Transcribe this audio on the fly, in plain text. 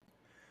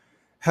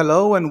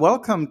Hello and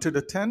welcome to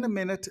the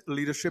 10-Minute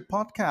Leadership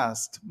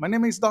Podcast. My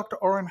name is Dr.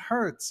 Oren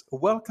Hertz.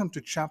 Welcome to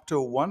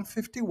Chapter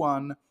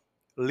 151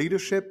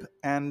 Leadership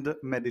and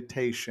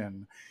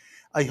Meditation.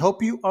 I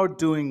hope you are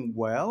doing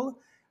well.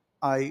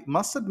 I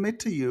must admit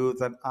to you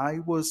that I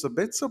was a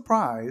bit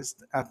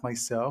surprised at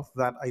myself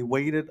that I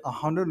waited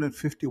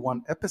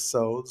 151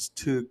 episodes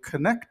to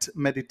connect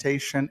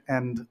meditation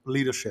and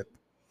leadership.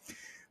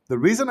 The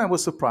reason I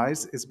was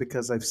surprised is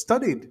because I've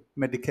studied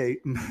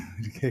meditation.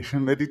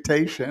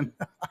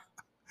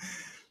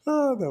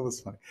 Oh, that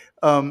was funny.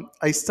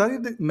 I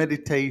studied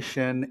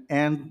meditation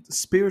and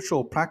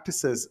spiritual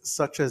practices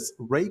such as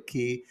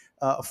Reiki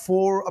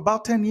for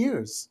about 10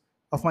 years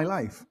of my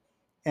life.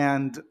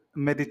 And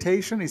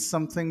meditation is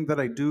something that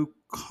I do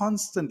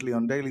constantly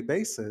on daily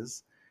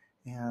basis.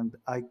 And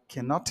I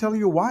cannot tell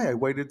you why I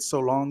waited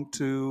so long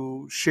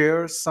to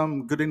share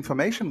some good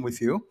information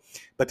with you,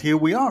 but here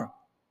we are.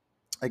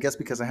 I guess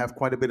because I have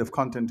quite a bit of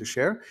content to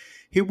share.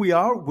 Here we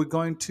are. We're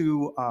going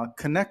to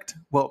connect,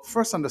 well,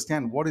 first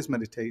understand what is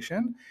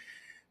meditation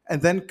and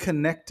then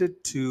connect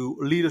it to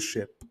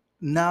leadership.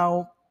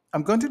 Now,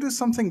 I'm going to do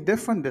something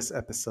different this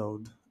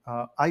episode.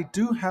 I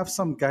do have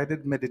some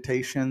guided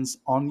meditations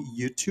on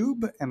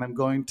YouTube, and I'm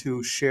going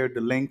to share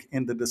the link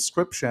in the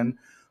description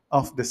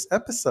of this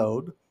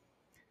episode.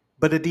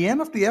 But at the end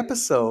of the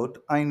episode,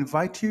 I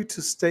invite you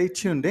to stay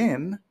tuned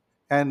in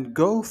and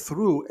go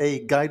through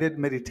a guided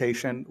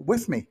meditation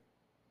with me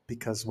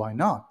because why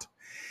not?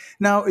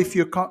 Now, if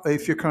you're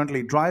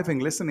currently driving,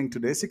 listening to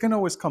this, you can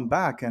always come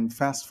back and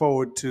fast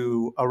forward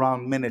to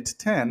around minute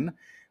 10,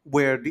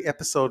 where the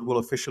episode will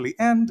officially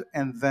end,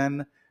 and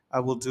then I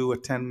will do a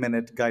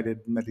 10-minute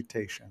guided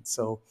meditation.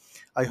 So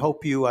I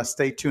hope you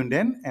stay tuned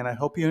in, and I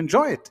hope you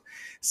enjoy it.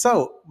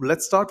 So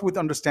let's start with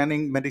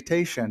understanding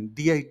meditation.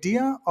 The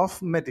idea of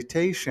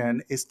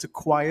meditation is to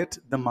quiet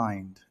the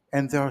mind,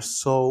 and there are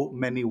so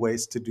many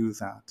ways to do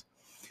that.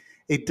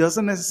 It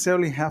doesn't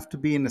necessarily have to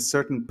be in a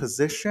certain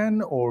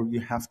position or you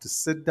have to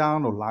sit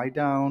down or lie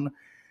down.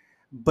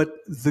 But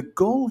the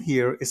goal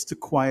here is to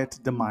quiet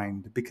the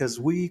mind because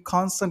we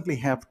constantly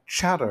have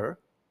chatter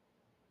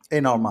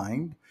in our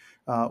mind,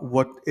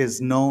 what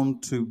is known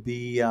to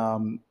be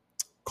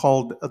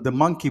called the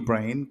monkey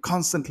brain,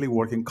 constantly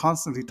working,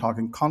 constantly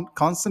talking,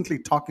 constantly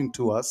talking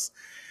to us.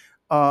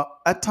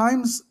 At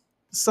times,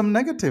 some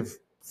negative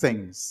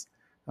things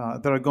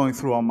that are going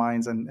through our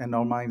minds, and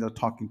our minds are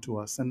talking to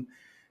us. And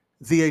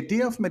the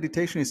idea of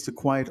meditation is to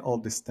quiet all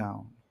this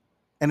down.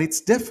 And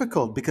it's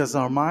difficult because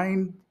our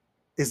mind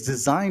is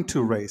designed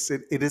to race.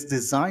 It is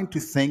designed to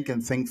think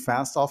and think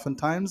fast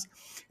oftentimes.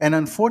 And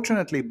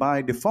unfortunately,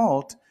 by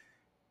default,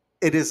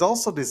 it is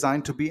also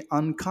designed to be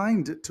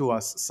unkind to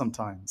us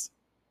sometimes.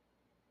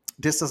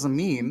 This doesn't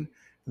mean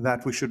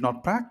that we should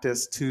not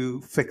practice to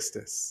fix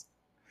this.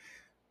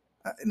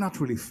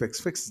 Not really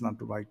fix is not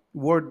the right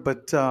word,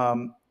 but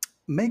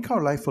make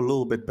our life a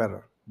little bit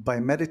better by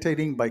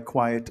meditating, by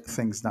quiet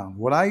things down.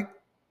 What I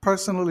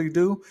personally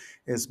do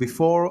is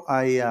before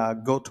I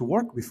go to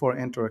work, before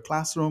I enter a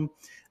classroom,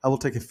 I will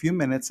take a few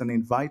minutes and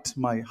invite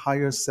my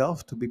higher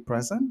self to be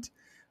present.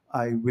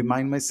 I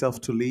remind myself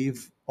to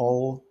leave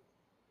all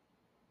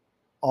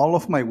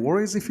of my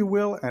worries, if you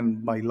will,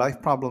 and my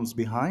life problems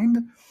behind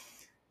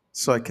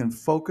so I can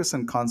focus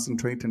and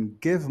concentrate and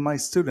give my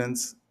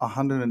students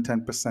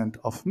 110%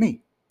 of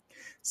me.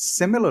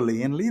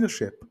 Similarly, in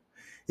leadership,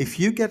 if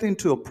you get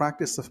into a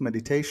practice of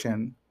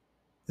meditation,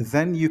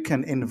 then you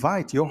can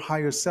invite your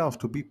higher self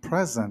to be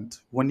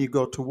present when you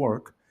go to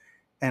work,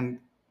 and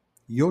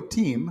your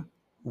team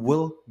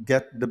will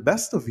get the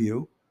best of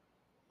you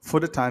for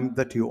the time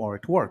that you are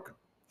at work.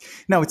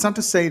 Now, it's not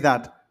to say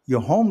that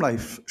your home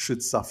life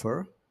should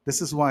suffer.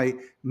 This is why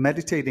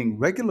meditating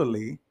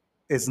regularly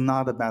is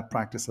not a bad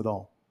practice at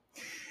all.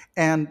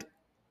 And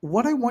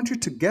what I want you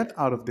to get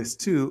out of this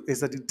too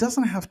is that it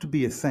doesn't have to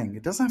be a thing.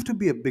 It doesn't have to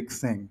be a big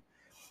thing.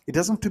 It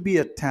doesn't have to be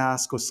a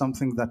task or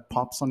something that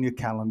pops on your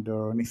calendar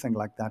or anything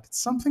like that. It's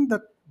something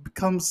that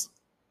becomes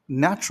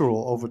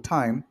natural over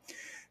time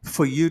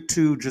for you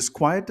to just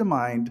quiet the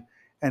mind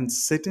and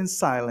sit in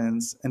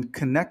silence and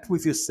connect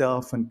with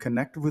yourself and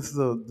connect with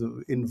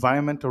the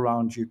environment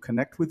around you,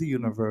 connect with the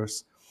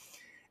universe,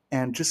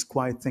 and just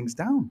quiet things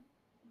down.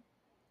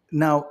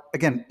 Now,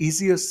 again,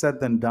 easier said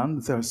than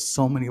done. There are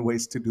so many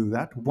ways to do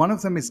that. One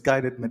of them is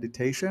guided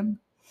meditation.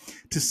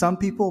 To some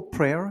people,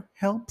 prayer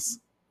helps.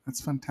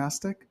 That's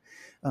fantastic.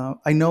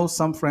 I know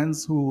some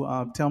friends who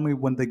tell me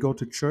when they go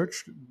to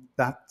church,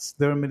 that's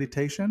their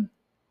meditation.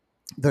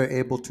 They're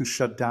able to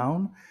shut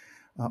down,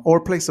 or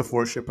place of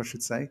worship, I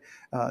should say.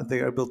 They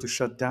are able to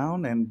shut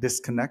down and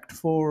disconnect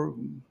for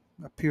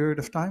a period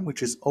of time,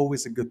 which is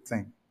always a good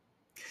thing.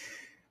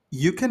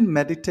 You can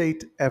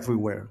meditate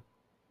everywhere.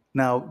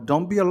 Now,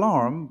 don't be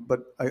alarmed,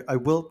 but I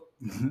will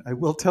I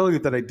will tell you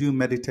that I do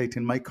meditate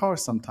in my car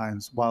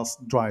sometimes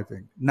whilst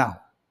driving. Now,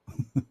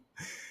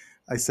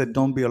 I said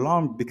don't be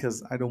alarmed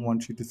because I don't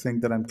want you to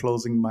think that I'm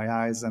closing my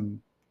eyes and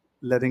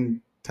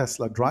letting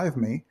Tesla drive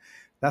me.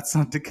 That's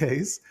not the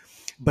case,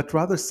 but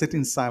rather sit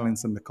in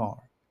silence in the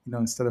car,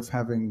 instead of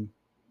having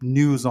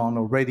news on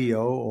or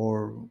radio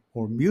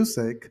or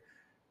music,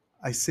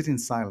 I sit in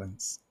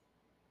silence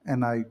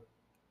and I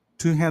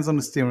two hands on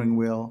the steering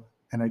wheel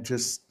and I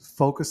just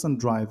focus on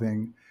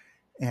driving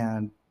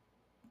and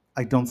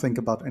I don't think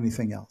about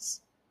anything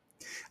else.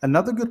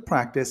 Another good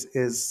practice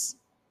is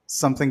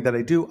something that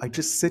I do. I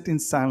just sit in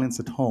silence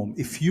at home.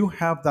 If you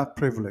have that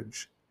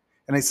privilege,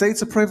 and I say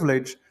it's a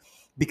privilege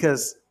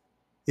because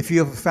if you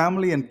have a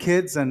family and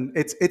kids, and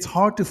it's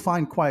hard to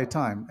find quiet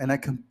time, and I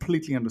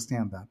completely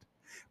understand that.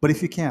 But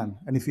if you can,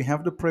 and if you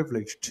have the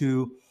privilege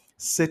to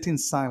sit in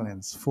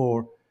silence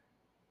for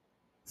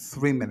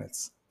 3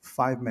 minutes,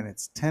 5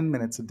 minutes, 10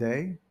 minutes a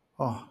day,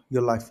 oh,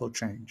 your life will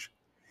change.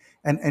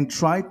 And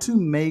try to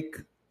make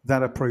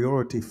that a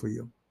priority for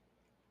you.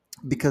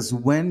 Because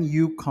when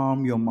you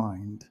calm your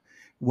mind,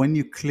 when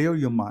you clear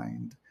your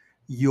mind,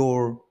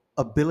 your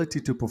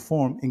ability to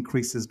perform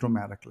increases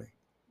dramatically.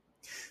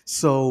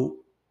 So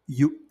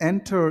you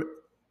enter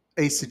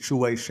a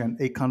situation,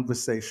 a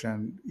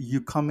conversation,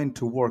 you come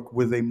into work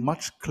with a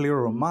much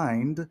clearer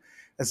mind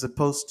as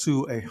opposed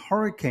to a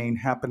hurricane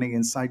happening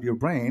inside your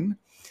brain.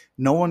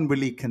 No one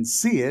really can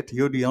see it.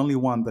 You're the only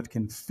one that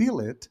can feel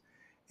it.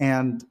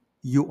 And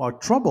you are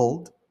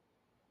troubled,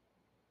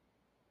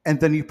 and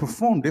then you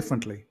perform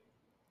differently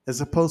as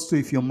opposed to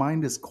if your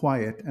mind is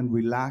quiet and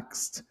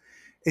relaxed.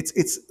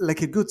 It's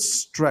like a good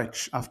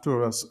stretch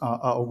after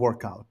a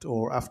workout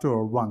or after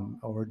a run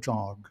or a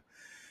jog.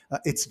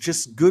 It's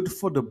just good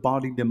for the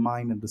body, the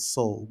mind, and the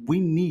soul.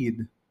 We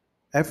need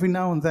every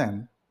now and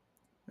then,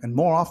 and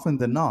more often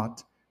than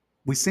not,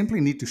 we simply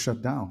need to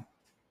shut down.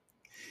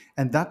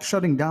 And that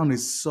shutting down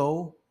is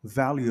so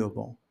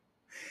valuable.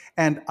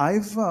 And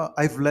I've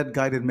led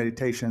guided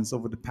meditations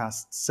over the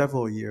past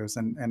several years,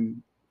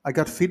 and I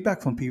got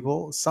feedback from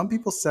people. Some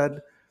people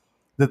said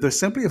that they're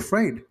simply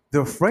afraid.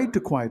 They're afraid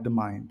to quiet the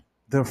mind.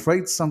 They're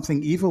afraid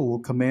something evil will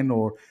come in,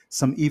 or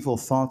some evil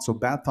thoughts or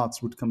bad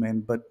thoughts would come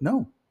in. But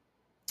no,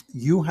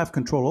 you have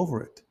control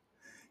over it.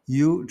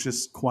 You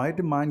just quiet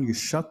the mind, you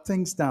shut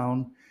things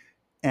down,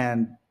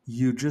 and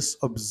you just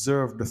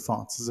observe the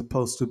thoughts as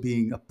opposed to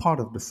being a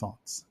part of the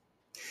thoughts.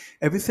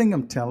 Everything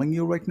I'm telling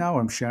you right now,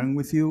 I'm sharing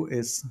with you,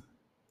 is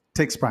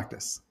takes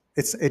practice.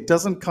 It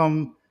doesn't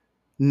come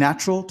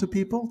natural to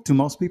people. To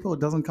most people, it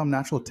doesn't come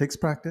natural. It takes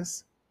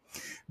practice.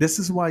 This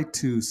is why,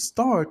 to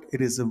start,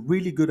 it is a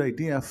really good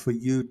idea for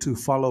you to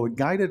follow a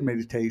guided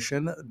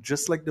meditation,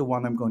 just like the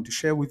one I'm going to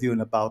share with you in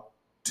about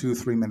 2 or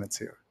 3 minutes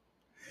here.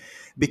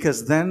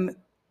 Because then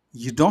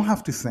you don't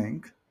have to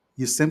think,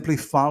 you simply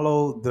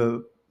follow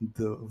the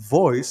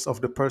voice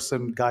of the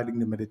person guiding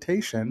the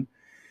meditation,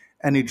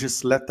 and you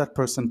just let that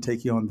person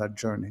take you on that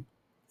journey,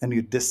 and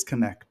you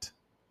disconnect.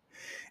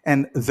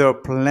 And there are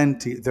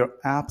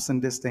apps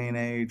in this day and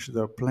age.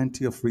 There are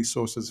plenty of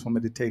resources for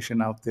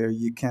meditation out there.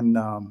 You can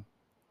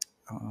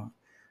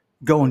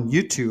go on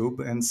YouTube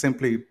and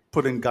simply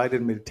put in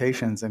guided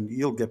meditations, and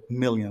you'll get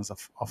millions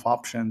of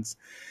options.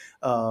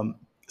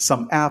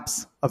 Some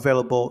apps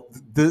available.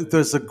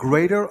 There's a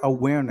greater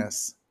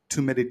awareness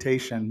to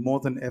meditation more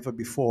than ever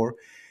before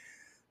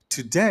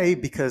today,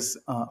 because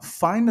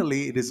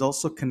finally it is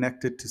also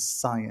connected to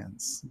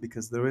science,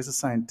 because there is a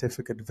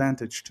scientific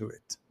advantage to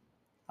it.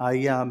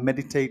 I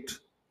meditate,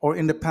 or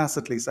in the past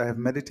at least, I have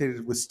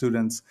meditated with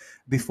students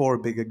before a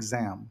big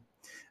exam.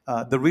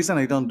 The reason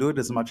I don't do it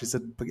as much is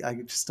that I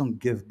just don't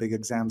give big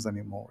exams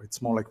anymore.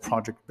 It's more like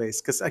project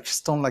based, because I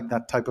just don't like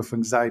that type of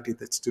anxiety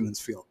that students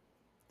feel.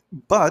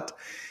 But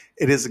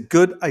it is a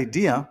good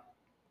idea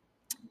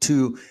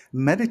to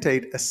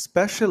meditate,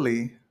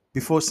 especially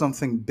before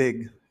something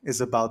big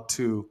is about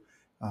to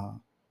uh,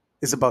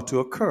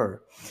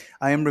 occur.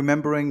 I am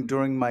remembering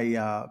during my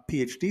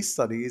PhD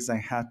studies, I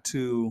had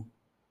to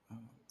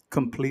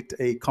complete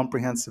a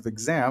comprehensive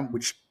exam,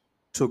 which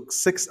took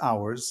 6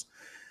 hours,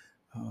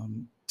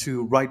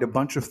 to write a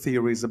bunch of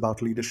theories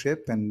about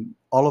leadership, and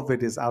all of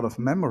it is out of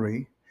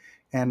memory.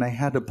 And I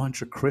had a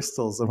bunch of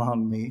crystals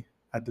around me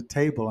at the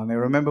table, and I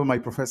remember my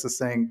professor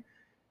saying,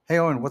 "Hey,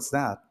 Owen, what's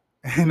that?"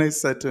 And I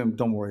said to him,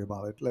 "Don't worry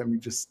about it. Let me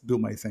just do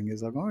my thing."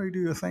 He's like, "Oh, you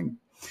do your thing."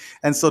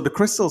 And so the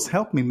crystals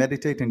helped me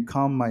meditate and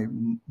calm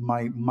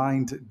my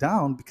mind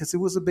down, because it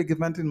was a big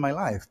event in my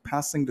life.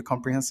 Passing the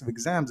comprehensive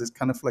exams is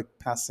kind of like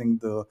passing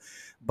the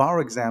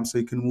bar exam, so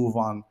you can move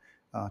on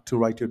to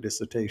write your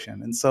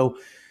dissertation. And so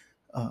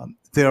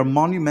there are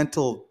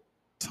monumental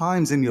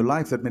times in your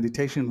life that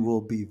meditation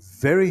will be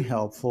very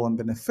helpful and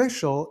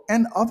beneficial,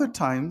 and other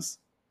times,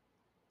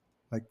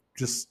 like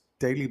just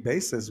daily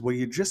basis, where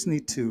you just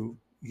need to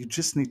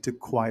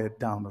quiet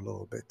down a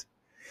little bit.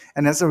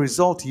 And as a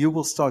result, you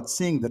will start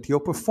seeing that your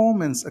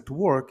performance at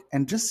work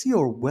and just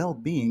your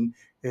well-being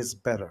is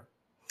better.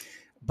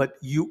 But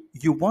you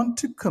want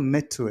to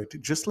commit to it,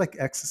 just like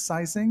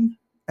exercising,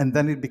 and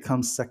then it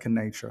becomes second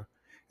nature.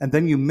 And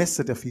then you miss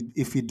it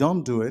if you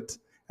don't do it,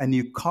 and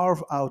you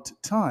carve out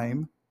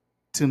time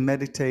to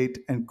meditate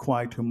and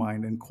quiet your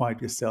mind and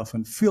quiet yourself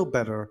and feel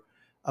better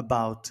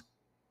about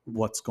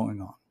what's going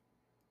on.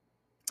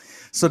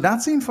 So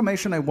that's the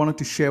information I wanted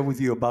to share with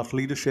you about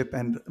leadership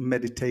and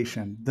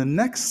meditation. The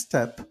next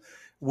step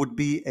would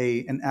be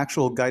an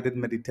actual guided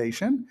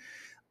meditation.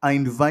 I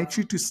invite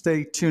you to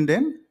stay tuned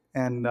in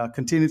and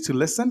continue to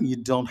listen. You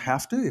don't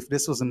have to. If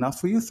this was enough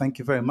for you, thank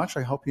you very much.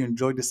 I hope you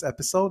enjoyed this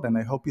episode and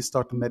I hope you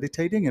start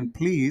meditating. And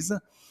please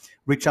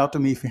reach out to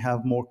me if you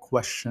have more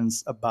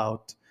questions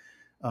about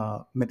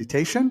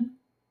meditation.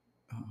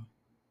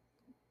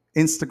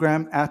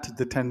 Instagram at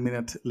the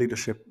 10-Minute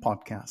Leadership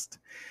Podcast.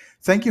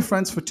 Thank you,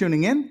 friends, for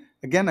tuning in.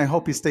 Again, I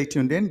hope you stay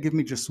tuned in. Give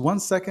me just 1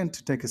 second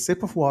to take a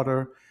sip of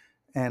water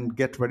and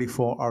get ready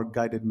for our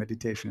guided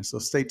meditation. So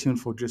stay tuned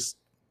for just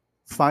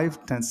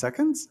 5-10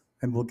 seconds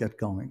and we'll get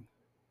going.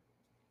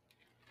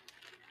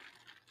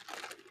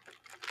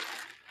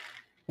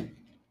 A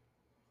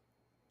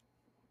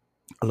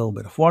little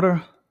bit of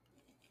water.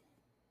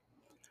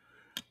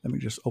 Let me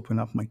just open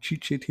up my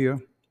cheat sheet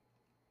here.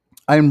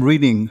 I'm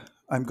going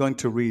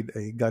to read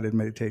a guided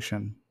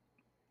meditation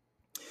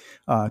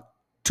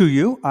to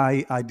you.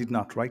 I did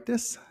not write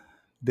this.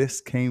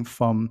 This came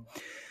from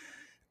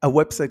a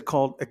website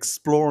called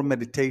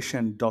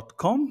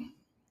exploremeditation.com,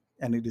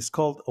 and it is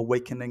called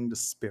Awakening the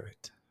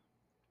Spirit.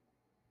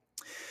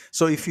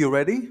 So if you're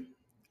ready,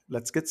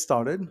 let's get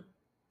started.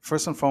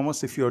 First and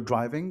foremost, if you're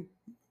driving,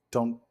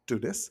 don't do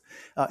this.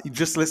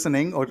 Just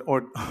listening,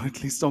 or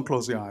at least don't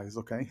close your eyes,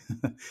 okay?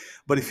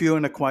 But if you're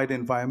in a quiet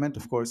environment,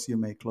 of course, you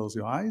may close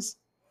your eyes,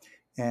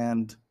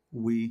 and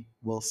we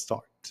will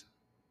start.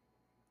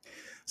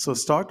 So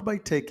start by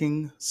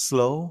taking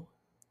slow,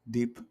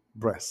 deep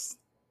breaths,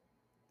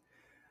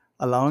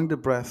 allowing the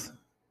breath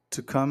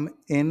to come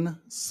in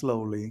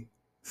slowly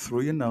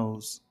through your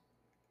nose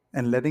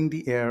and letting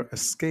the air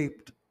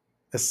escape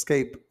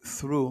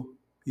through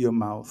your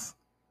mouth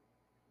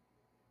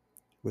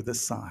with a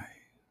sigh.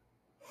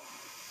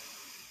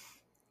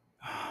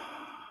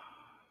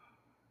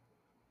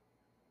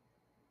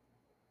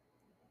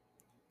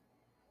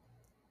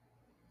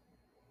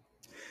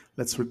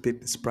 Let's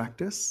repeat this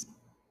practice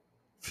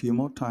a few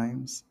more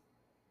times.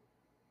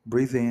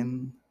 Breathe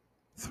in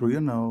through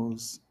your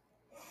nose.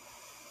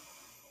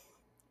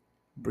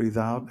 Breathe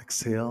out,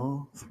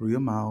 exhale through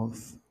your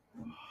mouth.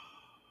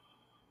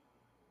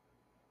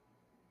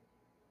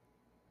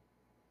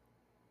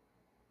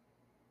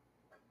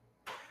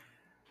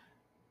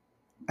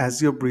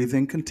 As your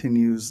breathing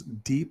continues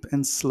deep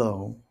and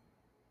slow,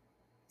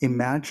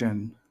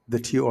 imagine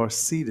that you are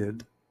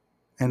seated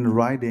and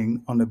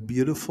riding on a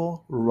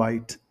beautiful,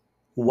 white,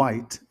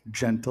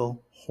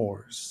 gentle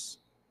horse.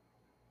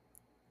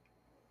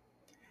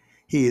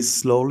 He is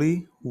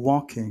slowly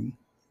walking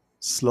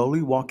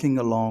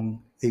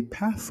along a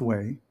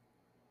pathway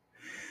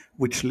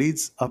which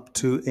leads up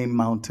to a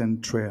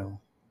mountain trail.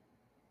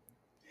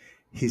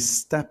 His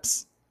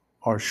steps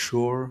are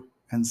sure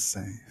and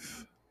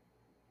safe.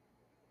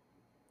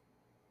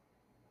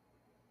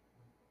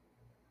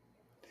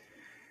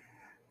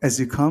 As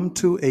you come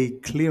to a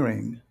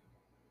clearing,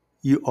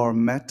 you are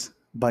met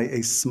by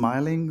a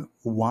smiling,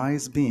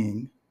 wise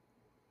being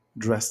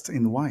dressed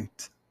in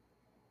white.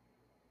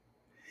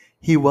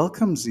 He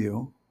welcomes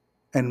you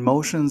and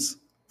motions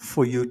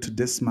for you to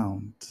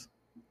dismount.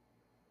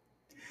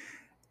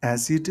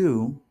 As you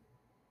do,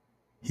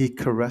 he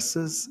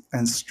caresses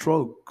and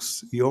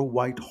strokes your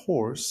white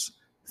horse,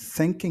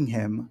 thanking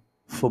him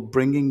for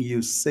bringing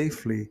you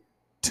safely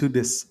to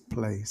this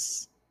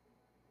place.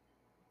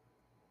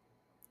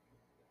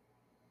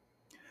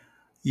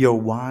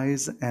 Your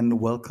wise and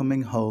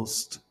welcoming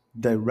host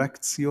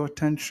directs your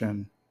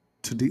attention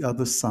to the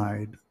other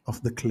side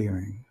of the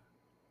clearing.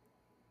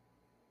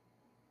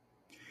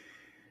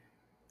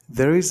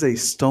 There is a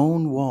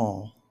stone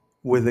wall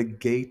with a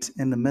gate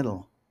in the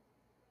middle,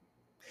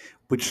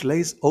 which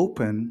lays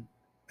open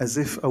as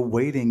if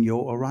awaiting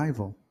your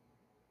arrival.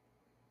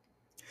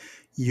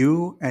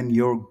 You and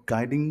your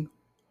guiding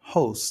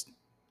host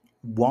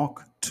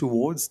walk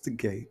towards the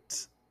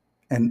gate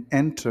and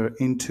enter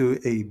into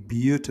a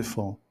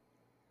beautiful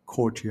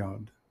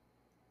courtyard.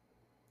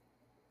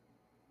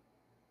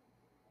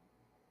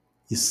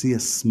 You see a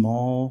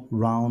small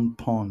round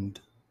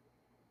pond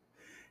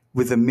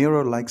with a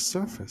mirror-like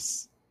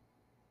surface.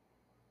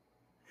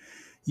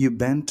 You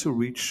bend to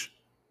reach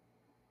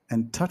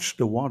and touch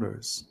the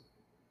waters,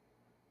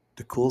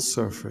 the cool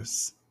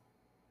surface,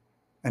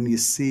 and you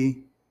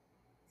see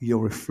your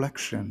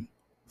reflection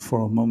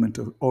for a moment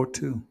or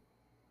two.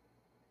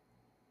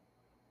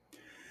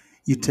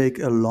 You take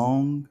a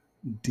long,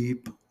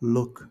 deep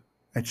look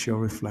at your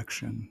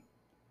reflection.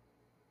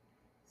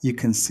 You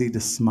can see the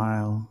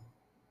smile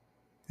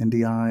and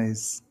the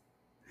eyes,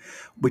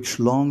 which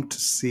long to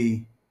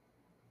see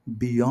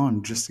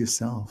beyond just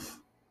yourself.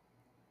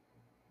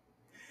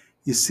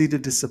 You see the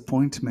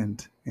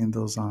disappointment in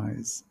those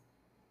eyes,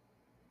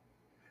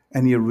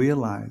 and you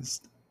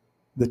realize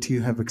that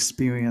you have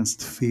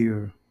experienced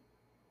fear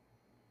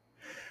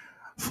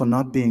for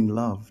not being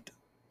loved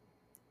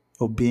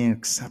or being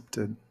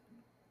accepted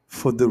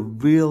for the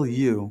real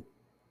you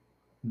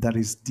that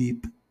is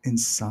deep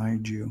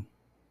inside you.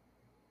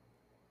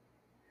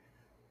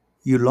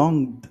 You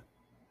long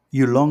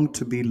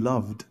to be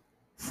loved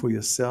for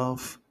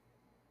yourself,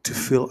 to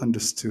feel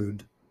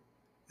understood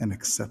and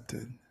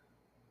accepted.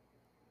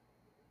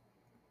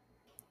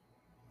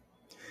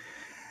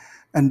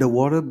 And the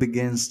water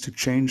begins to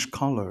change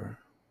color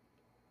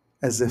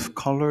as if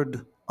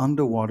colored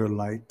underwater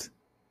light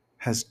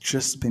has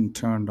just been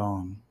turned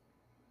on.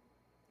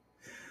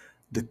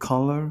 The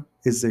color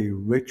is a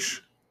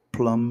rich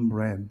plum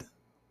red,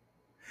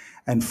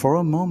 and for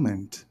a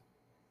moment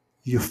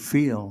you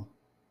feel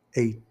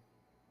a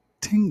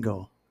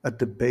tingle at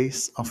the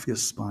base of your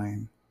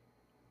spine.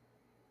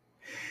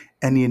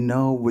 And you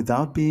know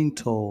without being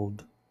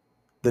told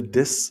that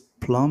this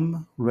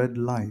plum red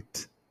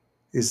light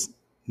is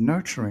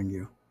nurturing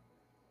you,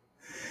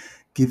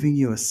 giving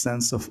you a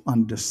sense of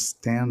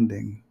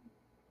understanding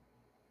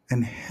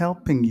and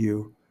helping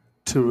you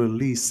to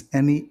release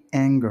any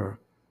anger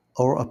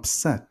or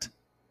upset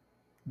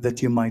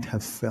that you might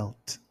have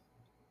felt.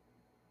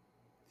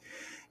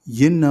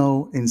 You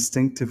know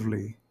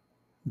instinctively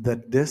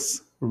that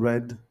this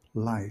red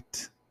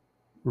light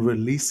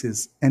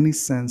releases any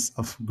sense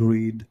of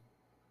greed,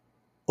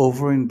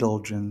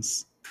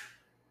 overindulgence,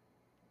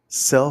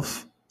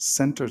 self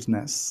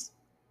centeredness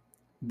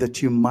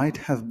that you might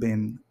have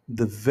been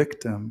the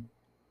victim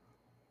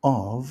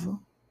of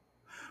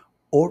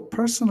or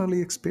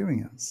personally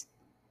experienced.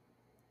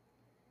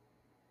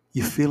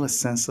 You feel a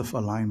sense of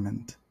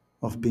alignment,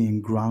 of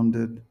being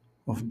grounded,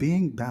 of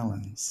being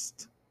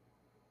balanced.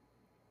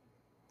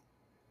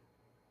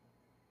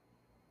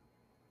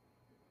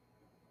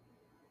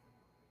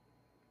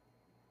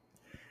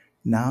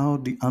 Now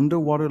the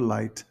underwater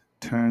light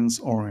turns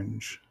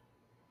orange,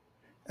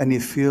 and you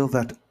feel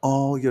that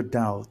all your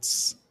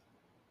doubts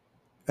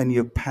and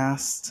your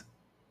past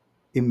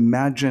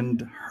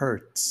imagined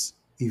hurts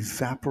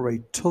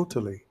evaporate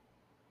totally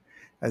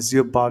as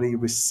your body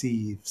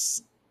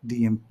receives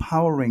the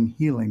empowering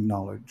healing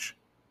knowledge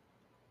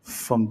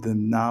from the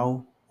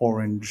now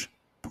orange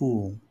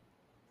pool.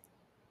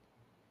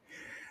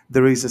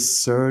 There is a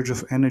surge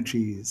of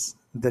energies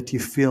that you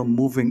feel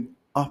moving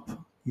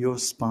up your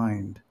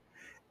spine,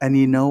 and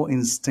you know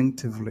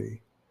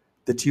instinctively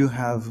that you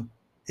have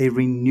a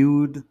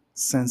renewed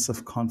sense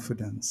of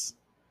confidence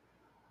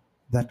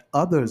that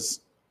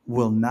others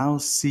will now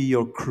see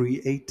your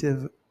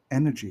creative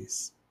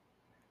energies.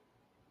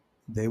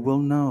 They will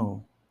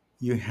know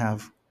you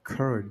have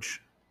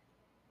courage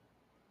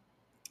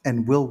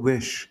and will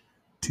wish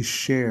to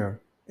share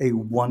a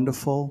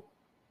wonderful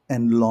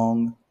and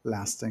long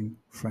lasting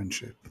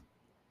friendship.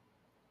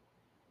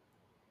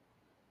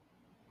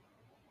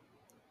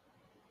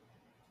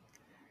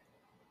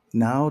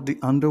 Now the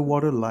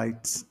underwater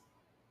lights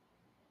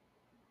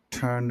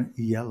turn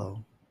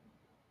yellow,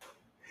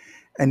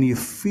 and you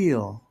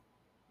feel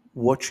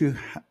what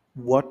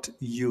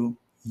you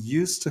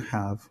used to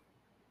have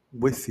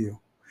with you.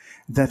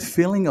 That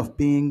feeling of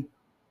being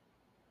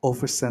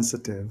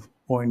oversensitive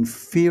or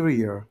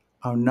inferior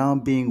are now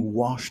being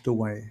washed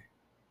away.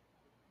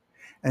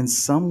 And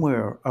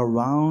somewhere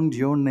around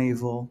your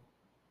navel,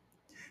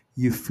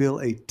 you feel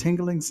a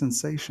tingling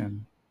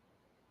sensation,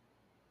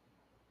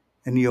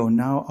 and you're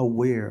now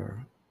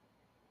aware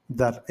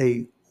that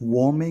a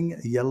warming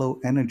yellow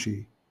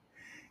energy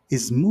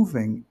is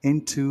moving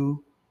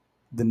into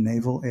the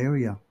navel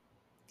area,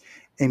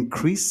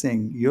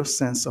 increasing your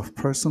sense of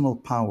personal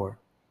power,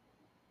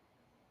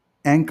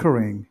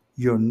 anchoring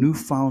your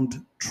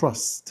newfound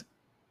trust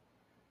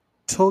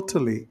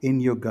totally in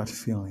your gut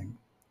feeling,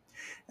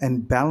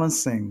 and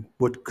balancing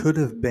what could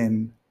have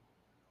been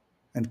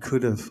and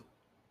could have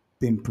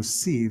been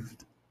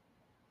perceived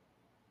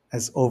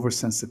as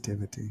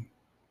oversensitivity.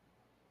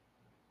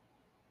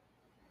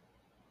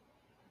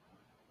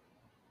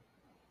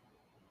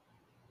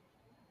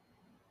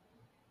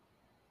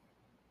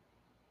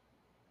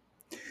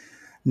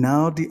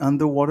 Now the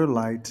underwater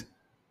light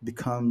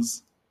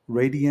becomes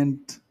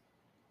radiant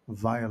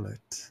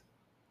violet,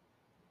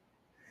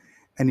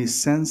 and you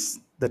sense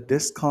that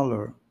this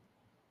color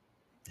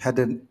had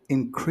an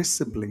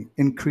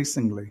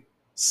increasingly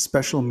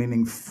special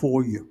meaning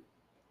for you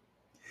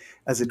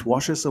as it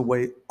washes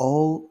away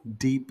all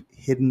deep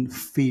hidden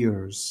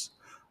fears,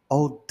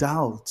 all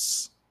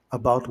doubts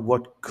about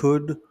what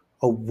could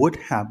or would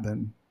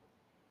happen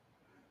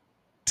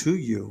to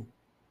you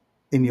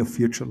in your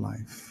future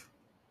life.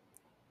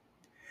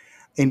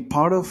 And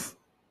part of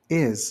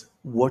is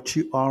what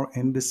you are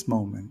in this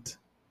moment.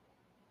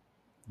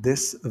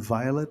 This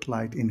violet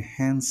light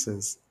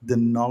enhances the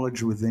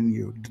knowledge within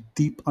you, the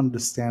deep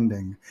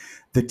understanding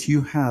that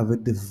you have a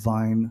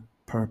divine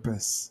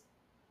purpose.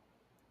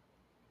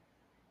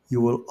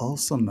 You will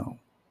also know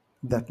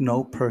that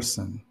no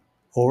person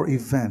or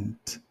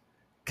event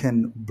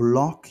can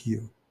block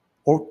you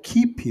or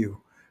keep you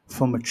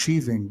from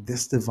achieving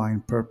this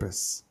divine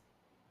purpose.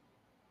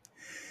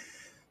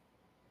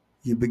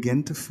 You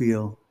begin to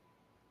feel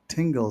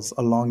tingles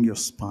along your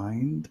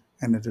spine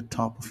and at the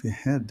top of your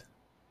head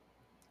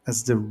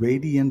as the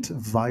radiant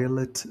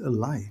violet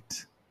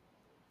light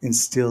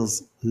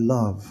instills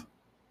love,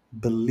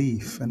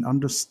 belief, and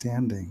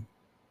understanding,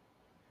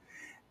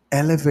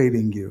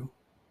 elevating you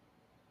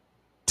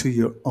to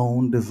your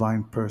own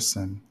divine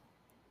person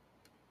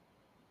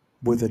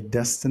with a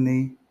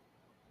destiny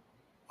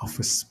of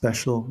a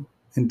special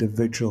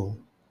individual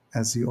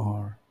as you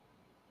are.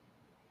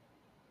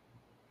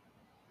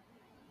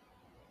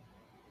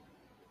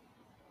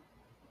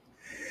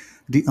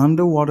 The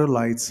underwater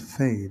lights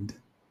fade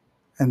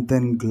and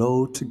then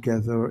glow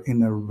together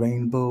in a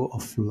rainbow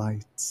of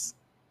lights.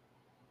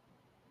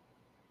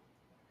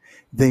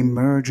 They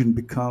merge and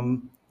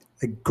become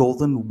a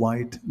golden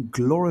white,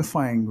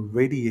 glorifying,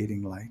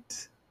 radiating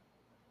light.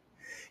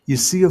 You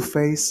see your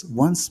face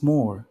once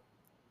more.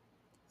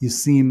 You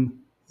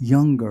seem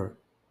younger,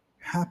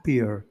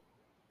 happier,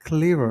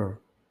 clearer,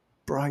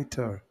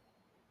 brighter.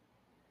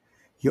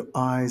 Your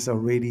eyes are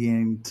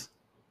radiant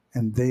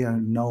and they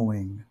are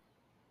knowing.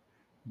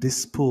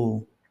 This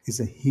pool is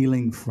a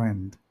healing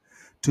friend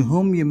to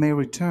whom you may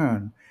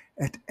return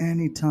at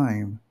any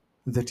time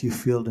that you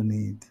feel the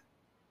need.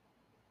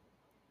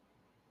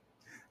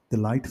 The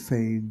light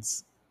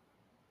fades,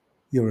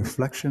 your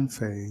reflection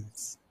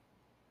fades,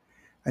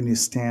 and you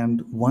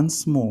stand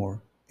once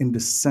more in the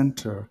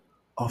center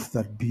of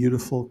that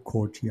beautiful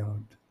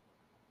courtyard.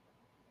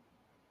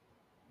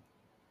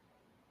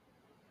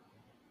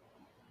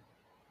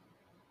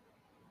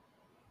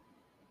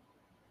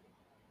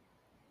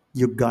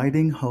 Your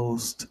guiding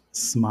host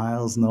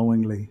smiles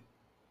knowingly.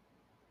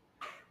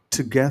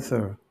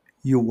 Together,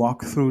 you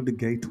walk through the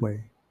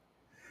gateway,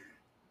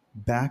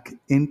 back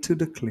into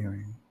the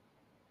clearing.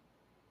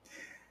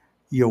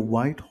 Your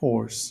white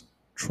horse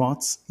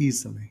trots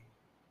easily,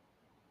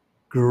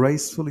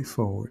 gracefully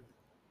forward.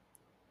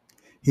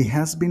 He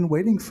has been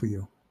waiting for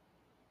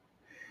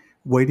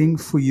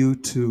you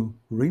to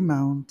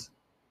remount,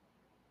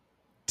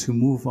 to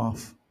move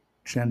off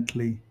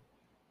gently,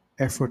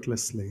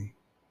 effortlessly,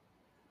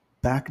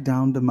 back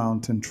down the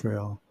mountain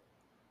trail,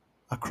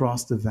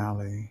 across the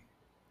valley,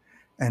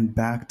 and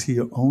back to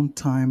your own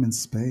time and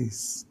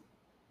space.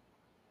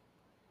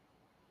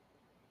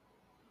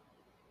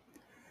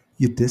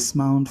 You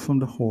dismount from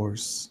the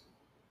horse,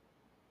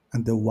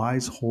 and the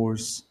wise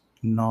horse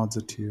nods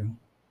at you,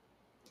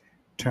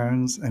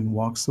 turns and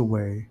walks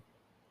away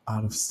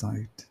out of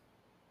sight.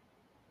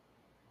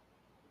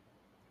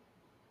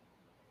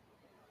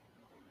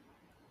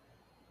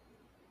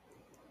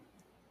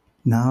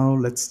 Now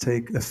let's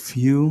take a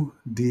few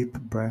deep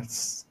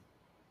breaths.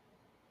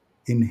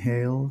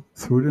 Inhale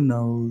through the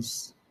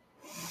nose,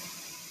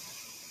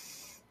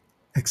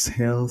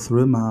 exhale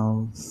through the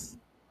mouth.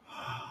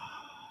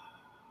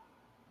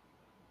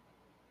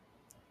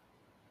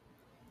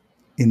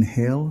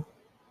 Inhale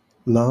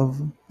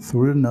love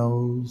through the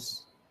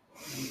nose,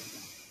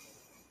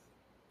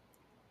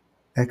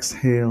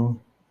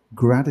 exhale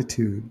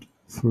gratitude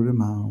through the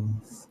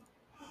mouth.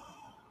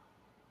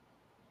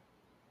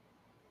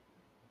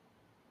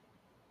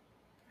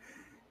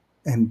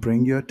 And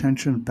bring your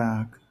attention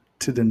back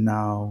to the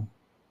now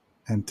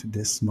and to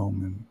this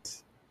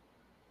moment.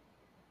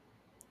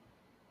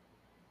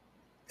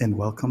 And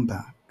welcome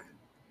back.